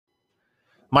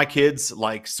My kids,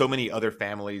 like so many other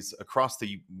families across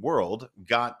the world,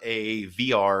 got a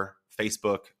VR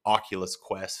Facebook Oculus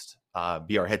Quest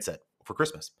VR headset for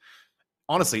Christmas.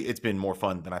 Honestly, it's been more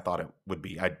fun than I thought it would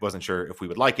be. I wasn't sure if we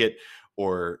would like it,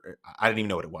 or I didn't even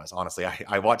know what it was. Honestly,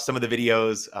 I watched some of the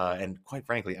videos, and quite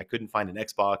frankly, I couldn't find an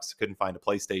Xbox, couldn't find a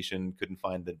PlayStation, couldn't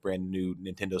find the brand new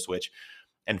Nintendo Switch.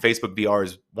 And Facebook VR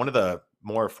is one of the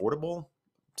more affordable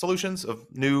solutions of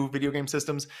new video game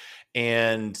systems,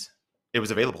 and it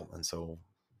was available, and so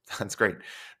that's great.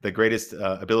 The greatest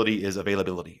ability is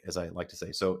availability, as I like to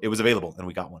say. So it was available, and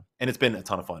we got one, and it's been a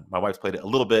ton of fun. My wife's played it a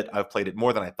little bit. I've played it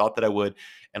more than I thought that I would,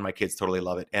 and my kids totally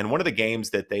love it. And one of the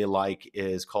games that they like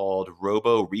is called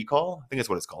Robo Recall. I think that's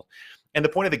what it's called. And the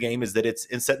point of the game is that it's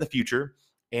set in the future,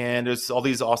 and there's all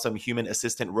these awesome human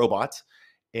assistant robots,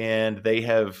 and they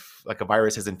have like a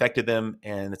virus has infected them,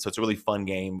 and so it's a really fun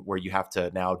game where you have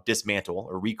to now dismantle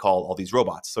or recall all these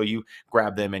robots. So you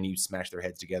grab them and you smash their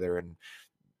heads together and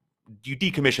you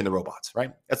decommission the robots,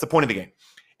 right? That's the point of the game.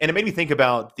 And it made me think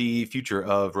about the future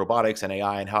of robotics and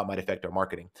AI and how it might affect our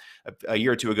marketing. A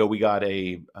year or two ago, we got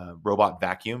a robot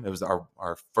vacuum. It was our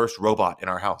first robot in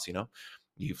our house. You know,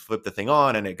 you flip the thing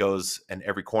on and it goes in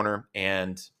every corner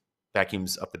and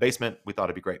vacuums up the basement. We thought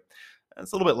it'd be great.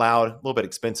 It's a little bit loud, a little bit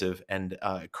expensive, and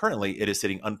currently it is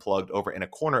sitting unplugged over in a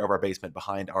corner of our basement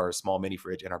behind our small mini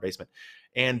fridge in our basement.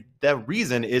 And the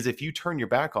reason is if you turn your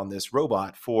back on this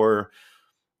robot for,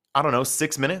 I don't know,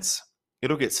 6 minutes,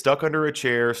 it'll get stuck under a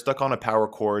chair, stuck on a power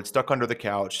cord, stuck under the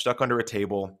couch, stuck under a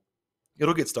table.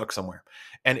 It'll get stuck somewhere.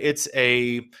 And it's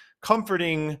a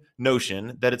comforting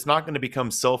notion that it's not going to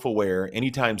become self-aware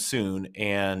anytime soon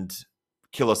and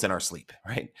kill us in our sleep,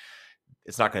 right?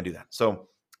 It's not going to do that. So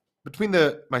between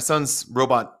my son's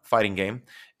robot fighting game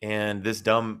and this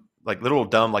dumb, like literal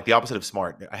dumb, like the opposite of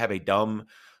smart, I have a dumb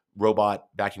robot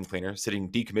vacuum cleaner sitting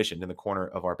decommissioned in the corner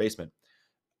of our basement.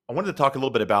 I wanted to talk a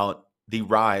little bit about the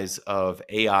rise of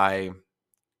AI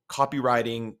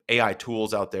copywriting, AI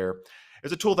tools out there.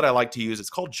 There's a tool that I like to use. It's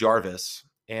called Jarvis,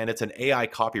 and it's an AI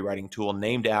copywriting tool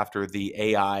named after the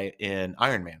AI in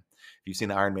Iron Man. If you've seen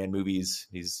the Iron Man movies,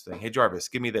 he's saying, "Hey, Jarvis,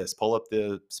 give me this, pull up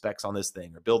the specs on this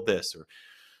thing, or build this, or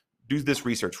do this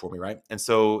research for me," right? And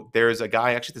so there's a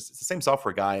guy, actually, it's the same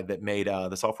software guy that made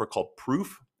the software called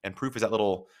Proof. And Proof is that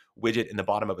little widget in the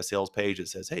bottom of a sales page that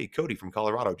says, "Hey, Cody from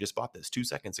Colorado just bought this 2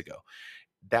 seconds ago."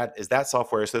 That is that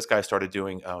software. So this guy started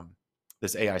doing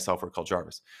this AI software called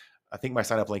Jarvis. I think my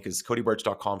sign up link is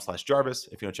codybirch.com/Jarvis.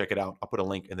 If you want to check it out, I'll put a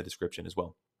link in the description as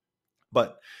well.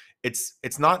 But it's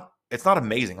not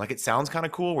amazing. Like, it sounds kind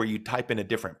of cool where you type in a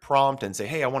different prompt and say,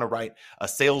 "Hey, I want to write a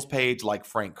sales page like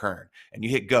Frank Kern," and you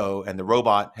hit go, and the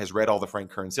robot has read all the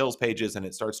Frank Kern sales pages, and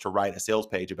it starts to write a sales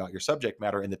page about your subject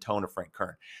matter in the tone of Frank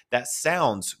Kern. That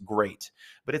sounds great,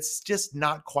 but it's just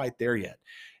not quite there yet.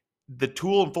 The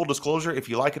tool, in full disclosure, if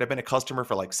you like it, I've been a customer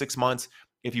for like 6 months.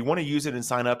 If you want to use it and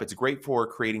sign up, it's great for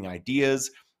creating ideas,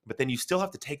 but then you still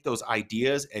have to take those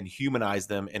ideas and humanize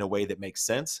them in a way that makes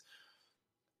sense,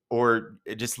 or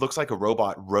it just looks like a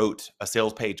robot wrote a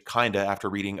sales page kind of after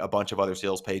reading a bunch of other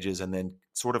sales pages and then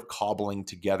sort of cobbling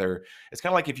together. It's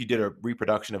kind of like if you did a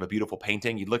reproduction of a beautiful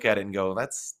painting, you'd look at it and go,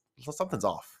 "That's something's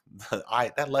off.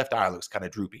 That left eye looks kind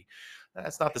of droopy.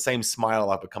 That's not the same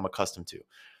smile I've become accustomed to."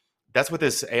 That's what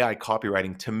this AI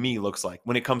copywriting to me looks like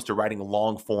when it comes to writing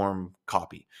long form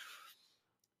copy.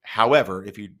 However,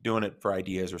 if you're doing it for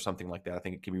ideas or something like that, I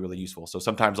think it can be really useful. So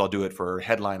sometimes I'll do it for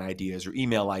headline ideas or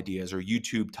email ideas or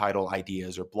YouTube title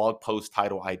ideas or blog post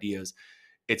title ideas.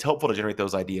 It's helpful to generate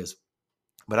those ideas.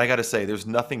 But I got to say, there's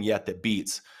nothing yet that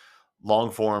beats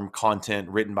long form content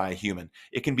written by a human.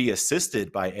 It can be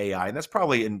assisted by AI. And that's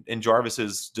probably in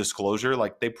Jarvis's disclosure.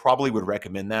 Like, they probably would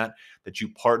recommend that you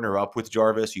partner up with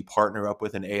Jarvis, you partner up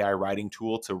with an AI writing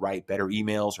tool to write better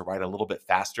emails or write a little bit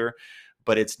faster.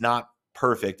 But it's not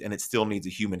perfect, and it still needs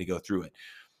a human to go through it.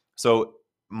 So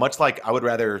much like I would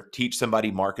rather teach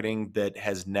somebody marketing that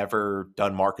has never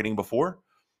done marketing before,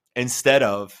 instead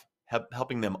of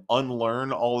helping them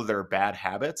unlearn all of their bad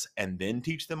habits and then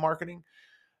teach them marketing,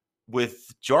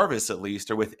 with Jarvis, at least,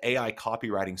 or with AI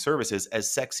copywriting services,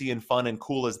 as sexy and fun and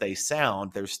cool as they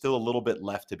sound, there's still a little bit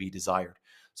left to be desired.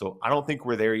 So I don't think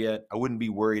we're there yet. I wouldn't be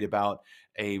worried about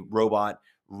a robot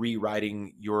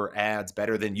rewriting your ads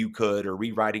better than you could, or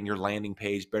rewriting your landing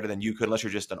page better than you could, unless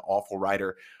you're just an awful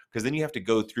writer, because then you have to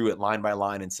go through it line by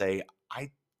line and say,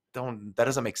 that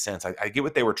doesn't make sense. I get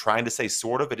what they were trying to say,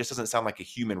 sort of. It just doesn't sound like a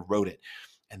human wrote it.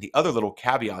 And the other little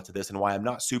caveat to this, and why I'm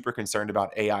not super concerned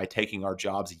about AI taking our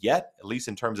jobs yet, at least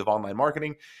in terms of online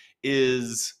marketing,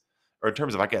 or in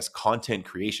terms of, I guess, content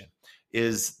creation,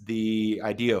 is the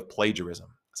idea of plagiarism.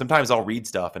 Sometimes I'll read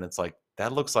stuff and it's like,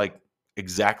 that looks like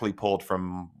exactly pulled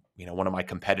from one of my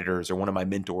competitors or one of my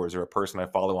mentors or a person I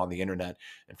follow on the internet.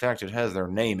 In fact, it has their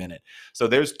name in it. So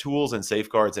there's tools and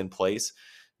safeguards in place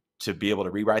to be able to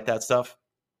rewrite that stuff.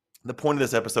 The point of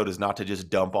this episode is not to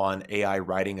just dump on AI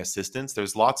writing assistants.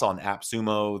 There's lots on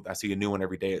AppSumo. I see a new one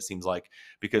every day, it seems like,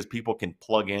 because people can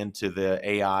plug into the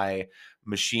AI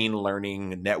machine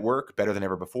learning network better than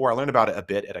ever before. I learned about it a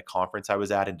bit at a conference I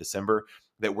was at in December,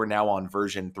 that we're now on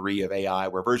version 3 of AI,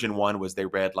 where version 1 was they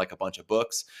read like a bunch of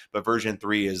books, but version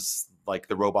 3 is like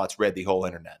the robots read the whole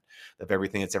internet of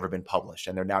everything that's ever been published.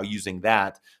 And they're now using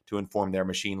that to inform their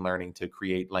machine learning to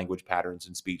create language patterns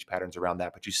and speech patterns around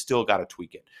that, but you still got to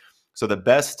tweak it. So the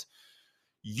best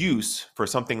use for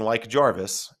something like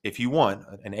Jarvis, if you want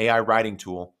an AI writing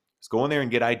tool, is go in there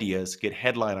and get ideas, get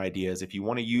headline ideas. If you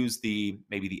want to use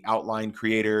maybe the outline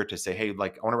creator to say, hey,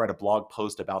 like I want to write a blog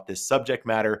post about this subject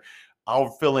matter,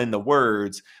 I'll fill in the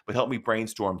words, but help me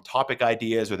brainstorm topic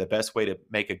ideas or the best way to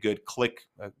make a good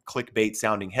clickbait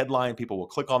sounding headline. People will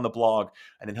click on the blog,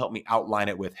 and then help me outline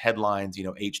it with headlines,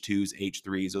 H2s,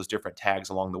 H3s, those different tags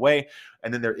along the way.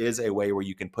 And then there is a way where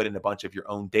you can put in a bunch of your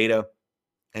own data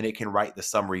and it can write the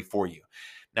summary for you.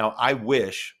 Now, I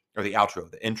wish, or the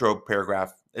outro, the intro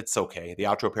paragraph, it's okay. The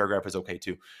outro paragraph is okay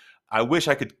too. I wish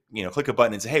I could, click a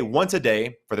button and say, hey, once a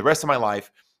day for the rest of my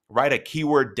life, write a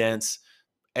keyword dense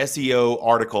SEO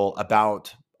article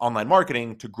about online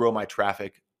marketing to grow my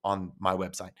traffic on my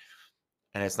website.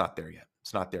 And it's not there yet.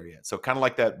 It's not there yet. So kind of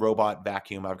like that robot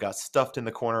vacuum I've got stuffed in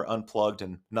the corner, unplugged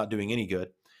and not doing any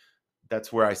good.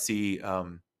 That's where I see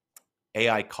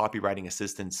AI copywriting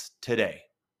assistants today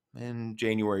in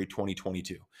January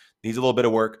 2022. Needs a little bit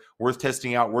of work, worth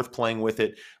testing out, worth playing with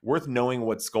it, worth knowing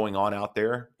what's going on out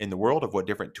there in the world of what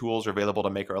different tools are available to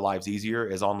make our lives easier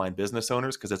as online business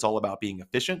owners, because it's all about being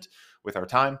efficient with our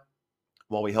time.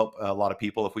 While we help a lot of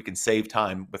people, if we can save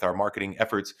time with our marketing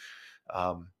efforts,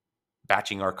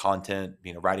 batching our content,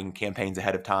 writing campaigns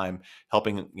ahead of time,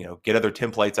 helping, get other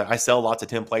templates. I sell lots of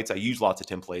templates. I use lots of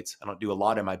templates. I don't do a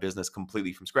lot in my business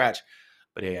completely from scratch,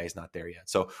 but AI is not there yet.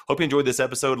 So hope you enjoyed this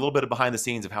episode, a little bit of behind the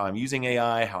scenes of how I'm using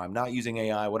AI, how I'm not using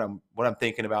AI, what I'm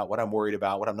thinking about, what I'm worried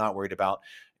about, what I'm not worried about,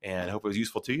 and I hope it was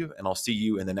useful to you, and I'll see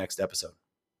you in the next episode.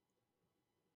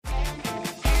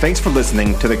 Thanks for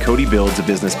listening to the Cody Builds a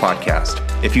Business podcast.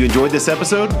 If you enjoyed this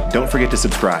episode, don't forget to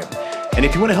subscribe. And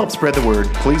if you want to help spread the word,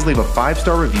 please leave a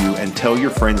 5-star review and tell your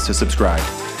friends to subscribe.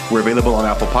 We're available on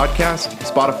Apple Podcasts,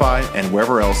 Spotify, and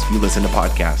wherever else you listen to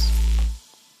podcasts.